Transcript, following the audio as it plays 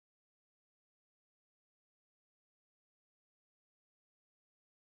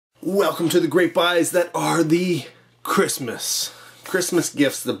Welcome to the great buys that are the Christmas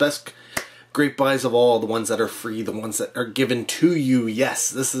gifts, the best great buys of all, the ones that are free, the ones that are given to you.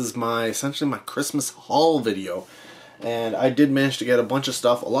 Yes, this is essentially my Christmas haul video, and I did manage to get a bunch of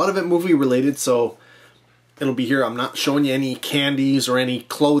stuff, a lot of it movie related, so it'll be here. I'm not showing you any candies or any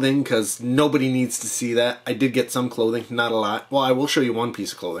clothing because nobody needs to see that. I did get some clothing, not a lot. Well, I will show you one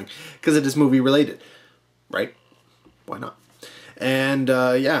piece of clothing because it is movie related, right? Why not? And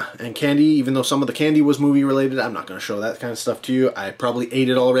yeah, and candy, even though some of the candy was movie related, I'm not going to show that kind of stuff to you. I probably ate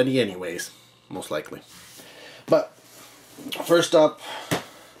it already anyways, most likely. But first up,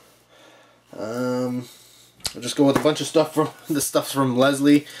 I'll just go with a bunch of stuff from the stuff's from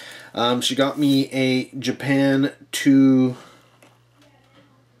Leslie. She got me a Japan to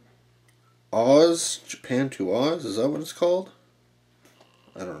Oz, is that what it's called?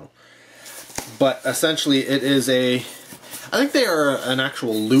 I don't know. But essentially it is I think they are an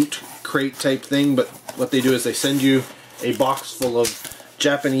actual loot crate type thing, but what they do is they send you a box full of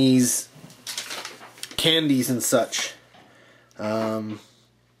Japanese candies and such. Yeah,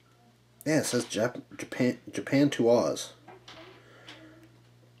 it says Japan to Oz.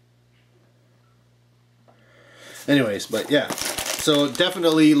 Anyways, but yeah, so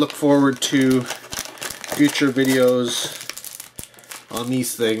definitely look forward to future videos on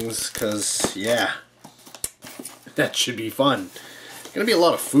these things, because yeah, that should be fun. Gonna be a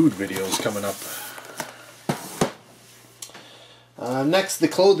lot of food videos coming up. Next, the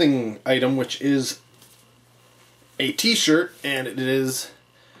clothing item, which is a t-shirt, and it is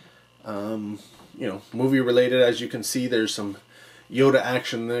you know, movie related. As you can see, there's some Yoda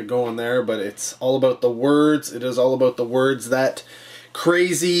action there going there, but it's all about the words. It is all about the words. That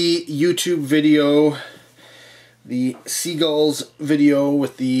crazy YouTube video, the Seagulls video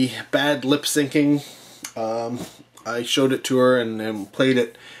with the bad lip syncing, I showed it to her and played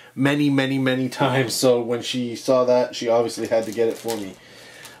it many times, so when she saw that, she obviously had to get it for me.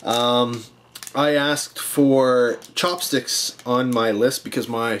 I asked for chopsticks on my list because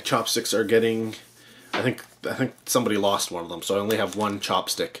my chopsticks are getting, I think somebody lost one of them, so I only have one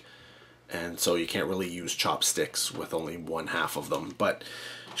chopstick, and so you can't really use chopsticks with only one half of them. But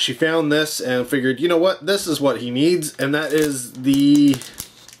she found this and figured, you know what, this is what he needs, and that is the,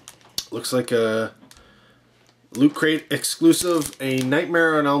 looks like a Loot Crate exclusive, a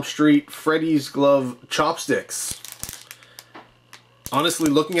Nightmare on Elm Street Freddy's Glove chopsticks. Honestly,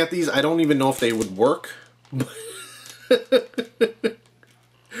 looking at these, I don't even know if they would work.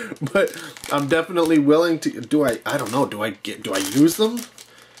 But I'm definitely willing to, I don't know, do I use them?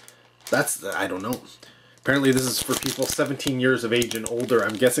 I don't know. Apparently this is for people 17 years of age and older.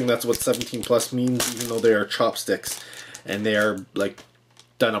 I'm guessing that's what 17 plus means, even though they are chopsticks. And they are like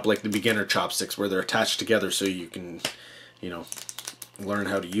done up like the beginner chopsticks, where they're attached together so you can, you know, learn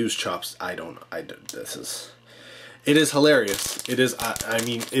how to use it is hilarious. It is, I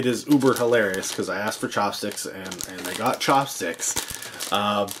mean, it is uber hilarious because I asked for chopsticks and I got chopsticks.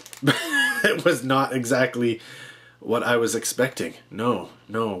 It was not exactly what I was expecting. No.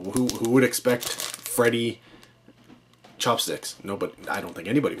 Who would expect Freddy chopsticks? No, but I don't think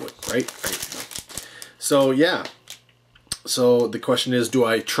anybody would, right? So yeah. So the question is, do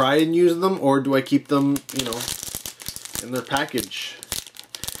I try and use them, or do I keep them, you know, in their package?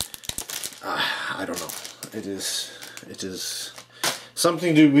 I don't know. It is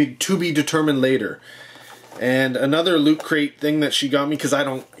something to be determined later. And another Loot Crate thing that she got me, because I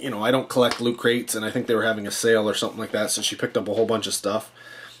don't collect Loot Crates, and I think they were having a sale or something like that, so she picked up a whole bunch of stuff,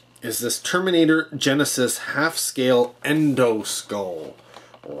 is this Terminator Genisys half-scale Endo Skull.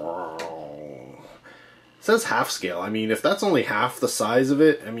 It says half-scale. I mean, if that's only half the size of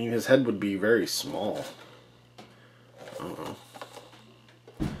it, I mean, his head would be very small. I don't know.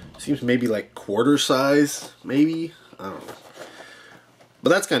 Seems maybe like quarter size, maybe? I don't know.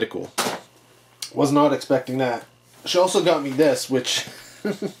 But that's kind of cool. Was not expecting that. She also got me this, which,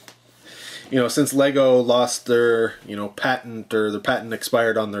 you know, since Lego lost their, you know, patent, or their patent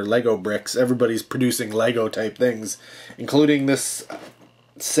expired on their Lego bricks, everybody's producing Lego type things, including this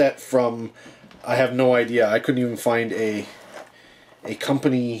set from, I have no idea. I couldn't even find a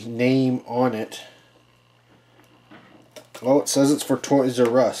company name on it. Oh, it says it's for Toys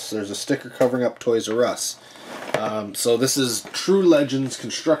R Us. There's a sticker covering up Toys R Us. So this is True Legends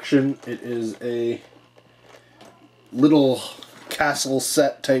Construction. It is a little castle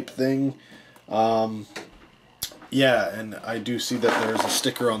set type thing. Yeah, and I do see that there's a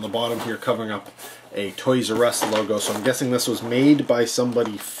sticker on the bottom here covering up a Toys R Us logo. So I'm guessing this was made by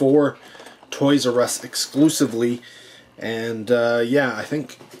somebody for Toys R Us exclusively. And yeah, I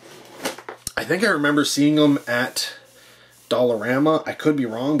think I remember seeing them at Dollarama. I could be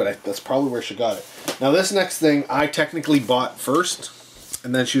wrong, but that's probably where she got it. Now this next thing I technically bought first,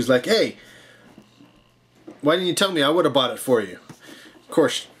 and then she was like, hey, why didn't you tell me? I would have bought it for you. Of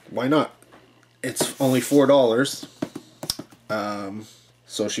course, why not? It's only $4.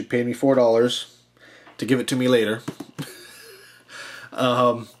 So she paid me $4 to give it to me later.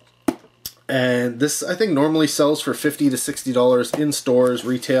 And this, I think, normally sells for $50 to $60 in stores,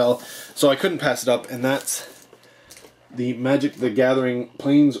 retail. So I couldn't pass it up, and that's the Magic the Gathering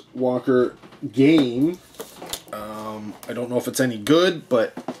Planeswalker game. I don't know if it's any good,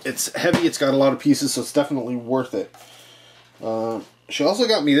 but it's heavy. It's got a lot of pieces, so it's definitely worth it. She also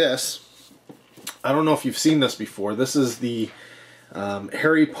got me this. I don't know if you've seen this before. This is the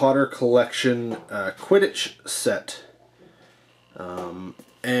Harry Potter Collection Quidditch set.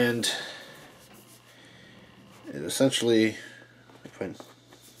 And it essentially, pretty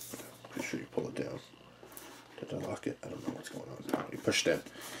sure you pull it down. Did I lock it? I don't know what's going on. You push it in.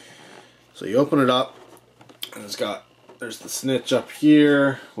 So you open it up, and it's got, there's the snitch up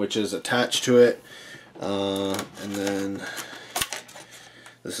here, which is attached to it. And then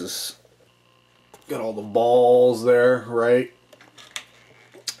this is got all the balls there, right?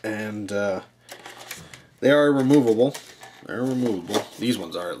 And they are removable. They're removable. These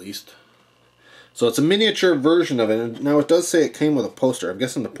ones are, at least. So it's a miniature version of it. And now it does say it came with a poster. I'm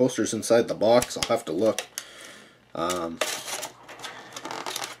guessing the poster's inside the box. I'll have to look.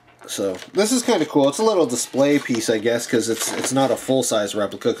 So this is kind of cool. It's a little display piece, I guess, because it's not a full-size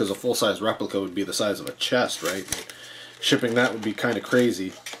replica, because a full-size replica would be the size of a chest, right? And shipping that would be kind of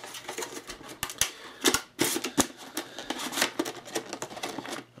crazy.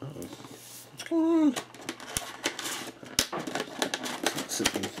 What's going on?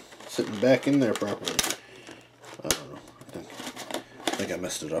 Sitting back in there properly. I don't know. I think I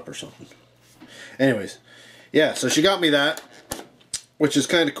messed it up or something. Anyways, yeah, so she got me that, which is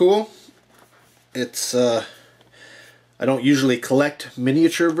kind of cool. It's, I don't usually collect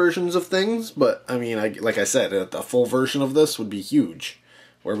miniature versions of things, but, I mean, like I said, a full version of this would be huge.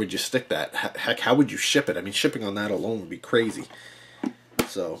 Where would you stick that? Heck, how would you ship it? I mean, shipping on that alone would be crazy.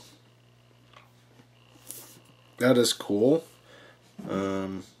 So, that is cool.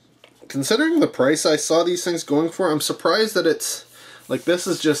 Considering the price I saw these things going for, I'm surprised that it's, like, this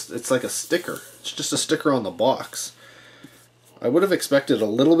is just, it's like a sticker. It's just a sticker on the box. I would have expected a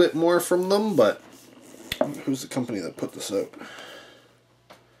little bit more from them, but who's the company that put this out?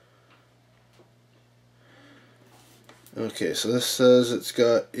 Okay, so this says it's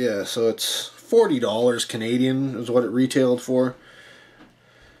got, yeah, so it's $40 Canadian is what it retailed for.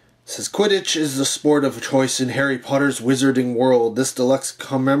 It says, Quidditch is the sport of choice in Harry Potter's wizarding world. This deluxe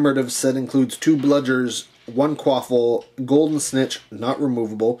commemorative set includes 2 bludgers, 1 quaffle, golden snitch, not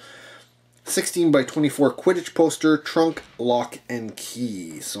removable, 16 by 24 Quidditch poster, trunk, lock, and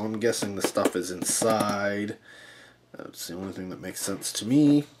key. So I'm guessing the stuff is inside. That's the only thing that makes sense to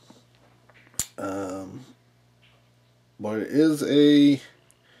me. But it is an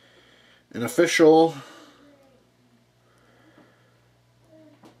official.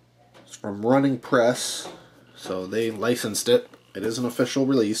 It's from Running Press, so they licensed it. It is an official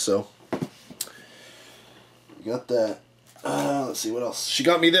release, so you got that. Let's see what else. She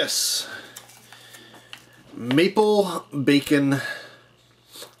got me this. Maple bacon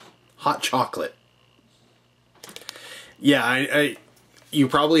hot chocolate. Yeah, you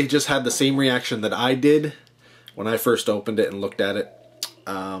probably just had the same reaction that I did when I first opened it and looked at it.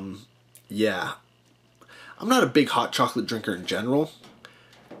 Yeah. I'm not a big hot chocolate drinker in general.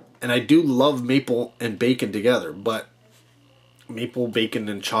 And I do love maple and bacon together, but maple, bacon,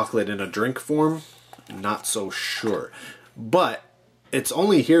 and chocolate in a drink form, not so sure. But it's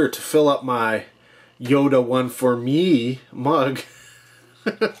only here to fill up my Yoda one for me mug.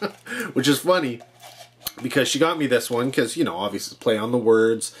 Which is funny, because she got me this one because, you know, obviously play on the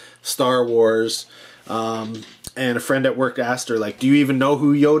words, Star Wars. And a friend at work asked her, like, do you even know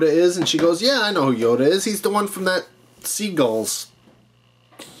who Yoda is? And she goes, yeah, I know who Yoda is. He's the one from that Seagulls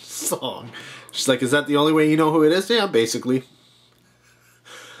song. She's like, is that the only way you know who it is? Yeah, basically.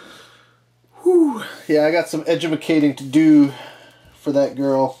 Whew. Yeah, I got some educating to do for that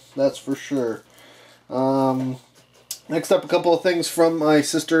girl. That's for sure. Next up, a couple of things from my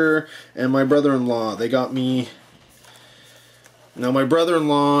sister and my brother-in-law. They got me... Now, my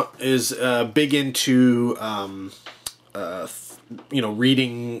brother-in-law is big into, you know,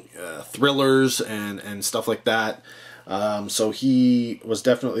 reading thrillers and stuff like that. So he was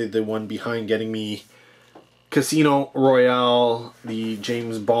definitely the one behind getting me Casino Royale, the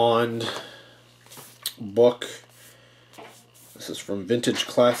James Bond book. This is from Vintage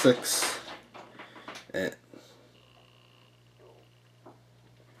Classics. And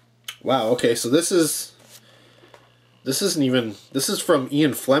Wow, okay, so this isn't even, this is from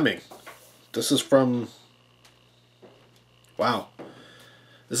Ian Fleming. This is from, wow.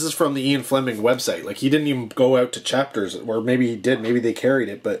 This is from the Ian Fleming website. Like, he didn't even go out to Chapters, or maybe he did, maybe they carried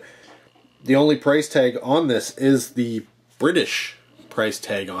it, but the only price tag on this is the British price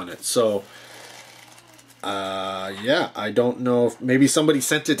tag on it. So, yeah, I don't know if maybe somebody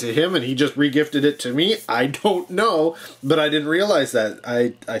sent it to him and he just regifted it to me. I don't know, but I didn't realize that.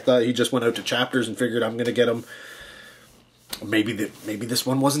 I thought he just went out to Chapters and figured I'm going to get them. Maybe this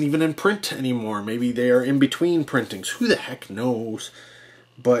one wasn't even in print anymore. Maybe they are in between printings. Who the heck knows?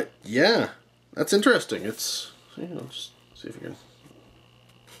 But yeah, that's interesting. It's, you know, just see if you can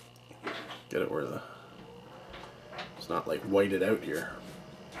get it where it's not like whited out here.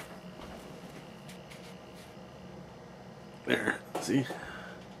 There, see?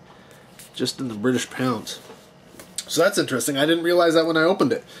 Just in the British pounds. So that's interesting. I didn't realize that when I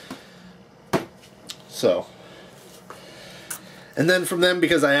opened it. So, and then from them,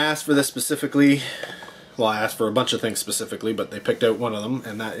 because I asked for this specifically, well, I asked for a bunch of things specifically, but they picked out one of them,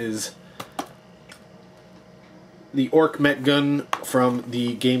 and that is the Orc Met Gun from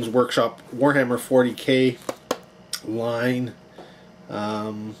the Games Workshop Warhammer 40K line.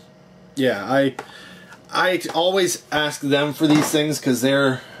 Yeah, I always ask them for these things because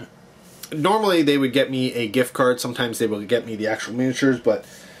they're, normally they would get me a gift card, sometimes they will get me the actual miniatures, but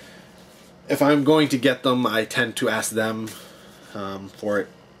if I'm going to get them, I tend to ask them for it,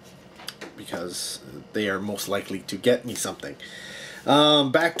 because they are most likely to get me something.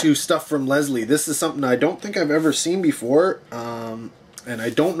 Back to stuff from Leslie. This is something I don't think I've ever seen before, and I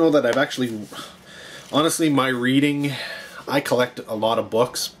don't know that I've actually, honestly, my reading, I collect a lot of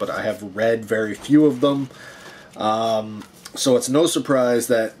books, but I have read very few of them. So it's no surprise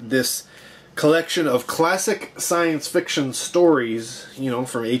that this collection of classic science fiction stories, you know,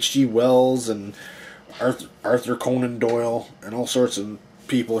 from H.G. Wells and Arthur Conan Doyle and all sorts of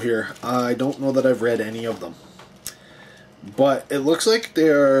people here, I don't know that I've read any of them. But it looks like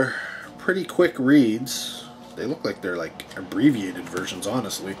they're pretty quick reads. They look like they're like abbreviated versions,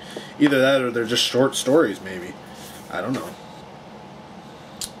 honestly. Either that or they're just short stories, maybe. I don't know.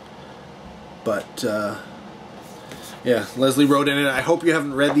 But, yeah, Leslie wrote in it, I hope you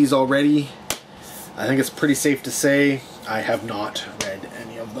haven't read these already. I think it's pretty safe to say I have not read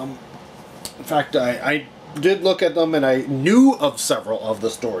any of them. In fact, I did look at them and I knew of several of the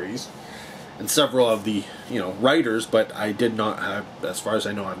stories and several of the, you know, writers, but I did not have, as far as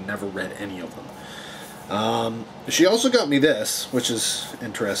I know, I've never read any of them. She also got me this, which is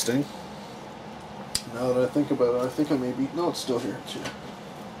interesting. Now that I think about it, I think I maybe, no, it's still here.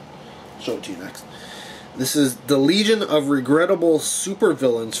 I'll show it to you next. This is The Legion of Regrettable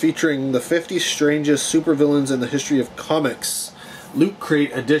Supervillains, featuring the 50 strangest supervillains in the history of comics. Loot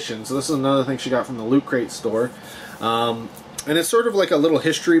Crate edition. So this is another thing she got from the Loot Crate store. And it's sort of like a little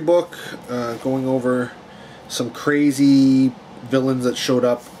history book going over some crazy villains that showed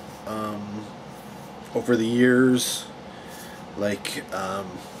up over the years. Like, I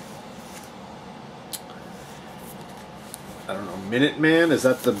don't know, Minuteman? Is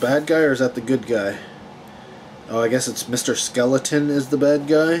that the bad guy or is that the good guy? Oh, I guess it's Mr. Skeleton is the bad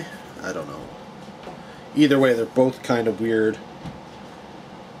guy? I don't know. Either way, they're both kind of weird.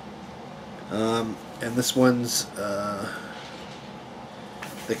 And this one's the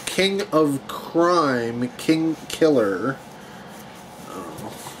King of Crime, King Killer.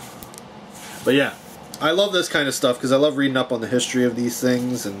 But yeah, I love this kind of stuff because I love reading up on the history of these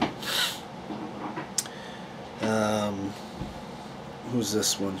things. And who's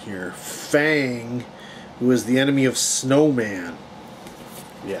this one here? Fang, who is the enemy of Snowman.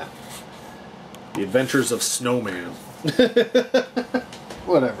 Yeah. The Adventures of Snowman.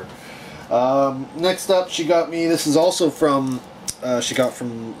 Whatever. Next up, she got me, this is also from, she got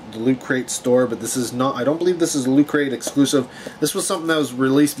from the Loot Crate store, but this is not, I don't believe this is a Loot Crate exclusive. This was something that was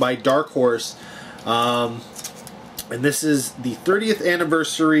released by Dark Horse. And this is the 30th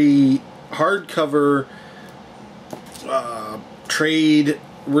anniversary hardcover trade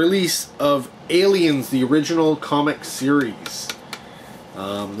release of Aliens, the original comic series.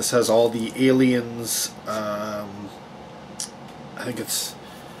 This has all the Aliens, I think it's,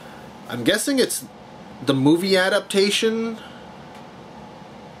 I'm guessing it's the movie adaptation.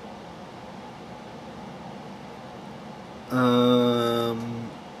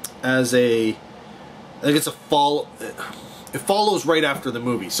 As a, I think it's a it follows right after the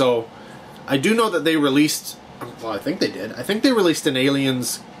movie. So I do know that they released, well, I think they did. I think they released an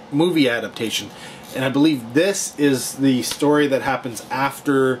Aliens movie adaptation. And I believe this is the story that happens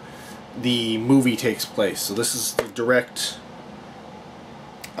after the movie takes place. So this is the direct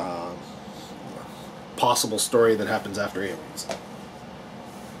possible story that happens after Aliens.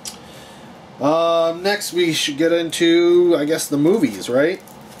 Next we should get into, I guess, the movies, right?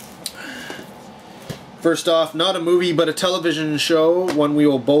 First off, not a movie, but a television show, one we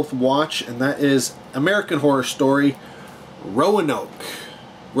will both watch, and that is American Horror Story, Roanoke.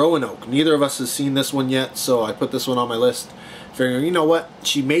 Roanoke. Neither of us has seen this one yet, so I put this one on my list, figuring, you know what,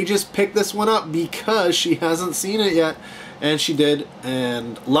 she may just pick this one up because she hasn't seen it yet, and she did,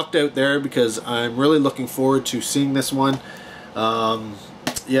 and lucked out there because I'm really looking forward to seeing this one.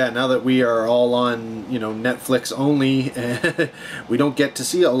 Yeah, now that we are all on, you know, Netflix only, we don't get to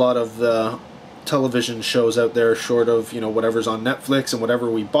see a lot of the television shows out there short of, you know, whatever's on Netflix and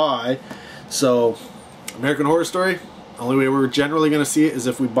whatever we buy. So American Horror Story, only way we're generally going to see it is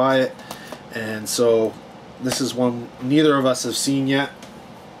if we buy it, and so this is one neither of us have seen yet.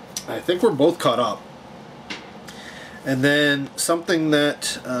 I think we're both caught up. And then something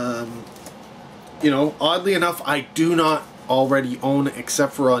that you know, oddly enough, I do not already own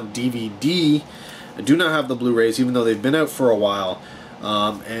except for on DVD. I do not have the Blu-rays, even though they've been out for a while.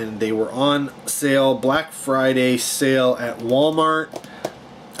 And they were on sale, Black Friday sale at Walmart.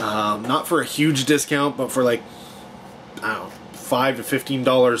 Not for a huge discount, but for like, I don't know, $5 to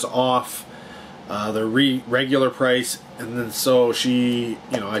 $15 off the regular price. And then so she,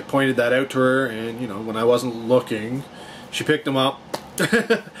 you know, I pointed that out to her, and you know, when I wasn't looking, she picked them up.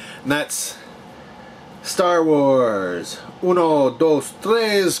 And that's Star Wars. 1, 2,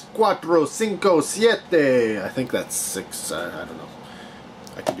 3, 4, 5, 7. I think that's 6. I don't know.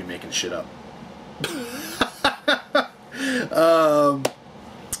 I could be making shit up.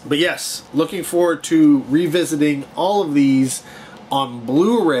 But yes, looking forward to revisiting all of these on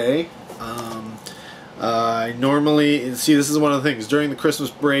Blu-ray. I normally, see, this is one of the things, during the Christmas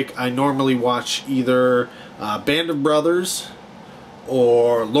break, I normally watch either Band of Brothers,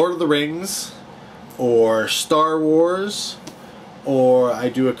 or Lord of the Rings, or Star Wars, or I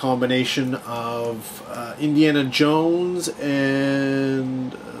do a combination of Indiana Jones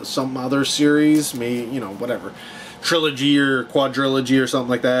and some other series, maybe, you know, whatever, trilogy or quadrilogy or something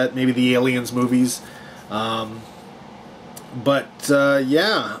like that, maybe the Aliens movies. Yeah,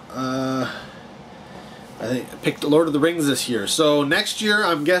 I think I picked Lord of the Rings this year. So next year,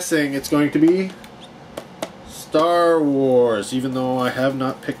 I'm guessing it's going to be Star Wars, even though I have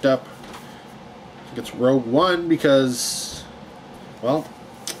not picked up, I think it's Rogue One, because, well,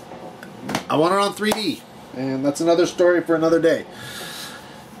 I want it on 3D, and that's another story for another day.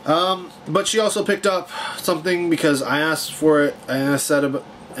 But she also picked up something because I asked for it, and I said,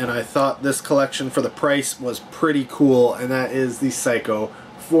 and I thought this collection for the price was pretty cool, and that is the Psycho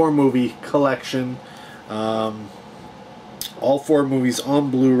 4-movie collection. All 4 movies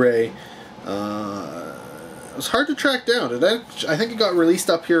on Blu-ray. It was hard to track down. I think it got released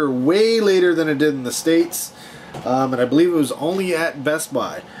up here way later than it did in the States, and I believe it was only at Best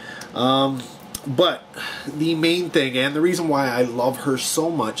Buy. But the main thing, and the reason why I love her so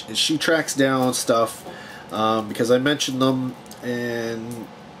much, is she tracks down stuff, because I mentioned them, and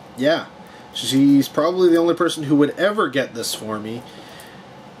yeah, she's probably the only person who would ever get this for me.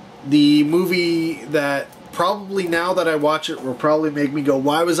 The movie that probably, now that I watch it, will probably make me go,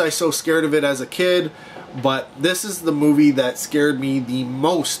 why was I so scared of it as a kid? But this is the movie that scared me the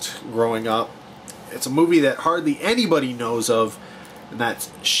most growing up. It's a movie that hardly anybody knows of, and that's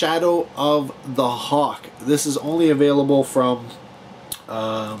Shadow of the Hawk. This is only available from,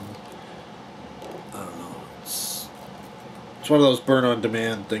 I don't know, it's one of those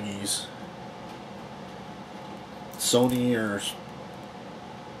burn-on-demand thingies. Sony or,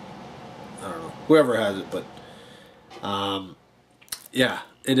 I don't know, whoever has it, but, yeah,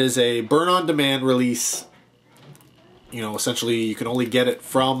 it is a burn-on-demand release. You know, essentially you can only get it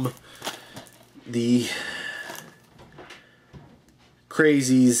from the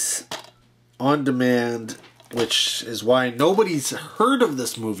Crazies on demand, which is why nobody's heard of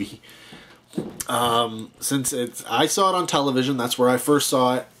this movie. Since I saw it on television, that's where I first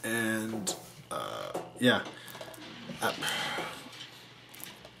saw it, and yeah.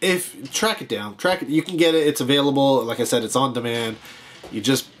 If track it down, you can get it. It's available. Like I said, it's on demand.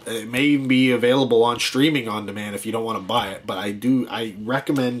 It may even be available on streaming on demand if you don't want to buy it. But I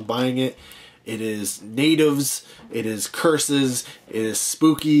recommend buying it. It is natives, it is curses, it is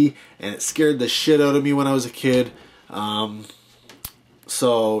spooky, and it scared the shit out of me when I was a kid.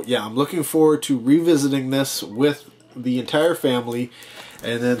 So yeah, I'm looking forward to revisiting this with the entire family,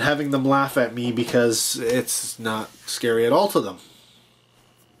 and then having them laugh at me because it's not scary at all to them.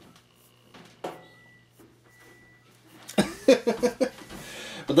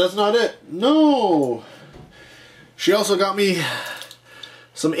 But that's not it. No! She also got me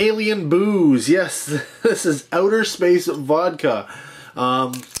Some alien booze. Yes, this is Outer Space Vodka.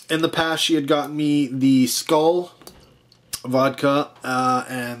 In the past, she had gotten me the Skull vodka,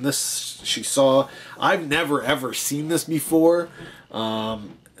 and this she saw. I've never ever seen this before,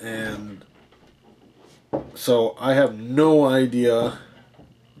 and so I have no idea.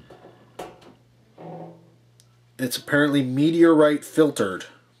 It's apparently meteorite filtered.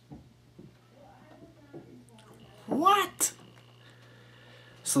 What?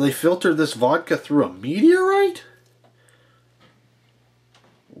 So they filtered this vodka through a meteorite?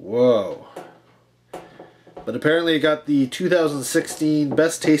 Whoa. But apparently it got the 2016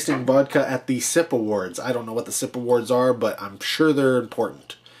 Best Tasting Vodka at the SIP Awards. I don't know what the SIP Awards are, but I'm sure they're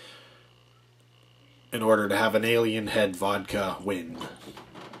important in order to have an alien head vodka win.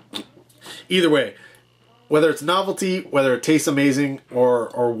 Either way, whether it's novelty, whether it tastes amazing,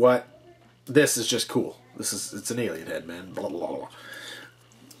 or what, this is just cool. It's an alien head, man. Blah, blah, blah.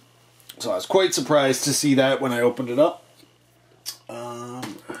 So I was quite surprised to see that when I opened it up. I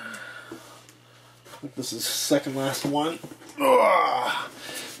think this is the second last one. Ugh.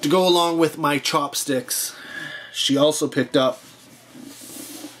 To go along with my chopsticks, she also picked up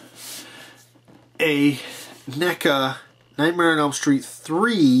a NECA Nightmare on Elm Street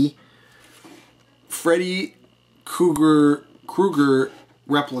 3 Freddy Krueger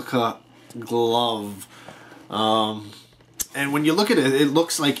replica glove. And when you look at it, it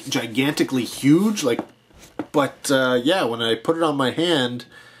looks like gigantically huge. But yeah, when I put it on my hand,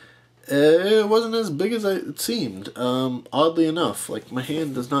 it wasn't as big as it seemed. Oddly enough, like my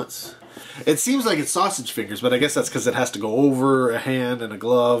hand does not. It seems like it's sausage fingers, but I guess that's because it has to go over a hand and a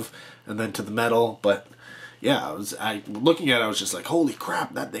glove, and then to the metal. But yeah, looking at it, I was just like, holy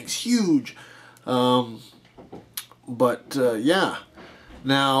crap, that thing's huge. Yeah.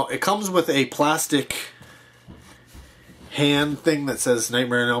 Now, it comes with a plastic hand thing that says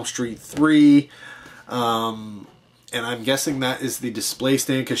Nightmare on Elm Street 3. And I'm guessing that is the display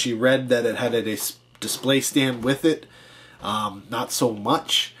stand, because she read that it had a display stand with it. Not so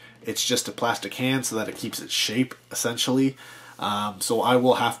much. It's just a plastic hand so that it keeps its shape, essentially. So I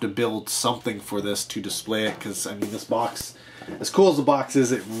will have to build something for this to display it, because, I mean, this box, as cool as the box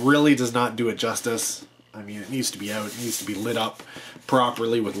is, it really does not do it justice. I mean, it needs to be out, it needs to be lit up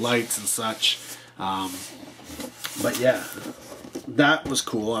properly with lights and such. But yeah, that was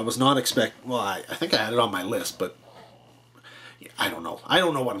cool. I was not well, I think I had it on my list, but I don't know. I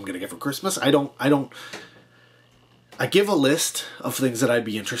don't know what I'm going to get for Christmas. I give a list of things that I'd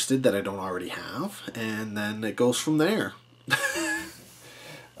be interested that I don't already have, and then it goes from there.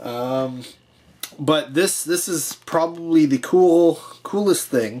 But this is probably the coolest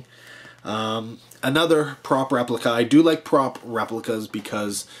thing. Another prop replica. I do like prop replicas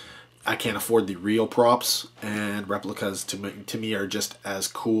because I can't afford the real props, and replicas to me are just as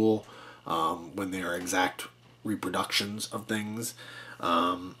cool when they are exact reproductions of things.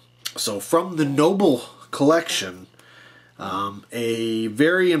 So from the Noble collection, a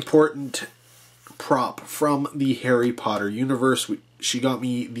very important prop from the Harry Potter universe. She got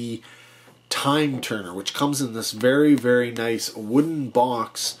me the Time Turner, which comes in this very, very nice wooden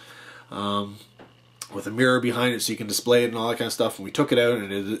box with a mirror behind it so you can display it and all that kind of stuff. And we took it out,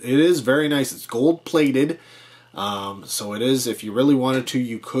 and it is very nice. It's gold plated, so it is, if you really wanted to,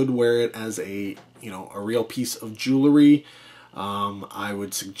 you could wear it as a real piece of jewelry. I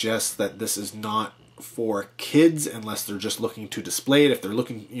would suggest that this is not for kids unless they're just looking to display it. If they're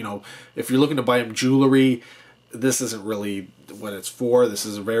looking, if you're looking to buy them jewelry, this isn't really what it's for. This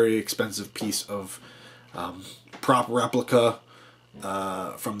is a very expensive piece of prop replica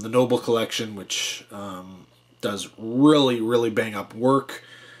from the Noble collection, which does really, really bang up work.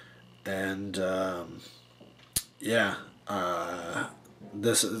 And yeah,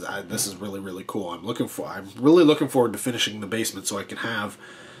 this is really, really cool. I'm really looking forward to finishing the basement so I can have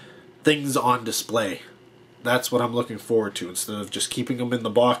things on display. That's what I'm looking forward to, instead of just keeping them in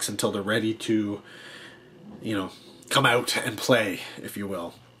the box until they're ready to, come out and play, if you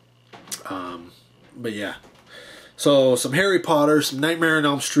will. But yeah. So some Harry Potter, some Nightmare on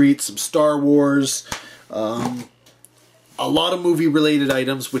Elm Street, some Star Wars, a lot of movie related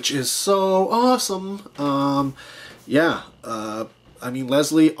items, which is so awesome. Yeah, I mean,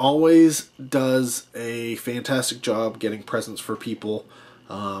 Leslie always does a fantastic job getting presents for people.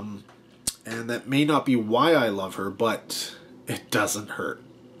 And that may not be why I love her, but it doesn't hurt.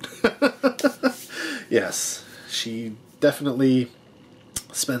 Yes, she definitely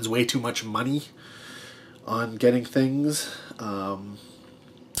spends way too much money on getting things. And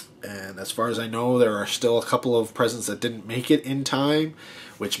as far as I know, there are still a couple of presents that didn't make it in time,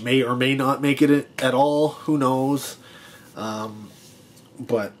 which may or may not make it at all. Who knows?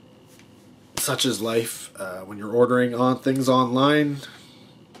 but such is life. When you're ordering on things online,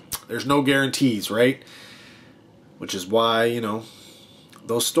 there's no guarantees, right? Which is why, you know,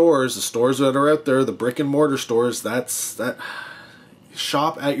 those stores, the stores that are out there, the brick and mortar stores,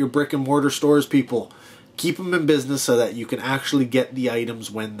 shop at your brick and mortar stores, people. Keep them in business so that you can actually get the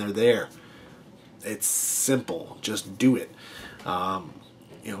items when they're there. It's simple. Just do it.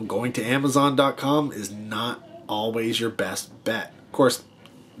 You know, going to Amazon.com is not always your best bet. Of course,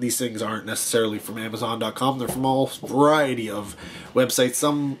 these things aren't necessarily from Amazon.com. They're from all variety of websites.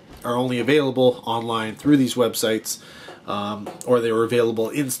 Some are only available online through these websites, or they were available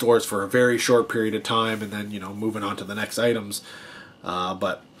in stores for a very short period of time, and then, you know, moving on to the next items.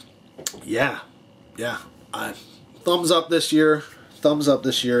 But yeah, thumbs up this year. Thumbs up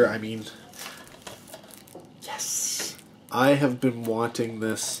this year. I mean, yes, I have been wanting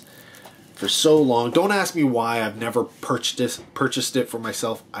this for so long. Don't ask me why. I've never purchased it for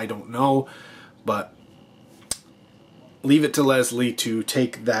myself. I don't know, but leave it to Leslie to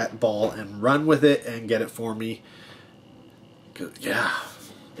take that ball and run with it and get it for me. 'Cause, yeah,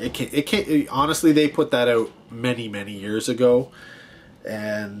 it can't. Honestly, they put that out many years ago,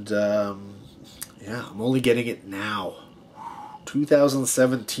 and yeah, I'm only getting it now.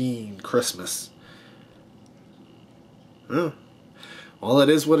 2017 Christmas. Huh. Well, it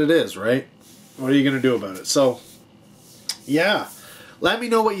is what it is, right? What are you going to do about it? So, yeah. Let me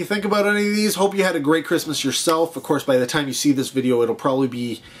know what you think about any of these. Hope you had a great Christmas yourself. Of course, by the time you see this video, it'll probably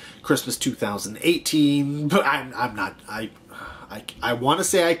be Christmas 2018. But I'm not. I want to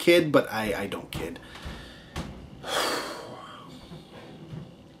say I kid, but I don't kid.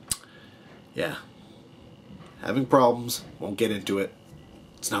 Yeah. Having problems. Won't get into it.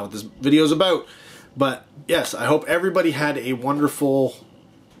 It's not what this video's about. But yes, I hope everybody had a wonderful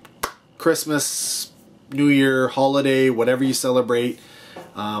Christmas, New Year, holiday, whatever you celebrate.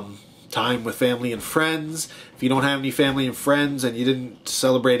 Time with family and friends. If you don't have any family and friends and you didn't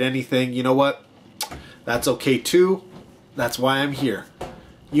celebrate anything, you know what? That's okay too. That's why I'm here.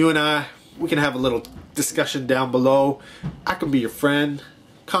 You and I, we can have a little discussion down below. I can be your friend.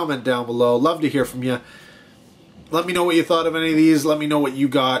 Comment down below. Love to hear from you. Let me know what you thought of any of these. Let me know what you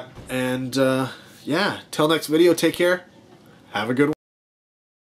got. And yeah, till next video, take care. Have a good one.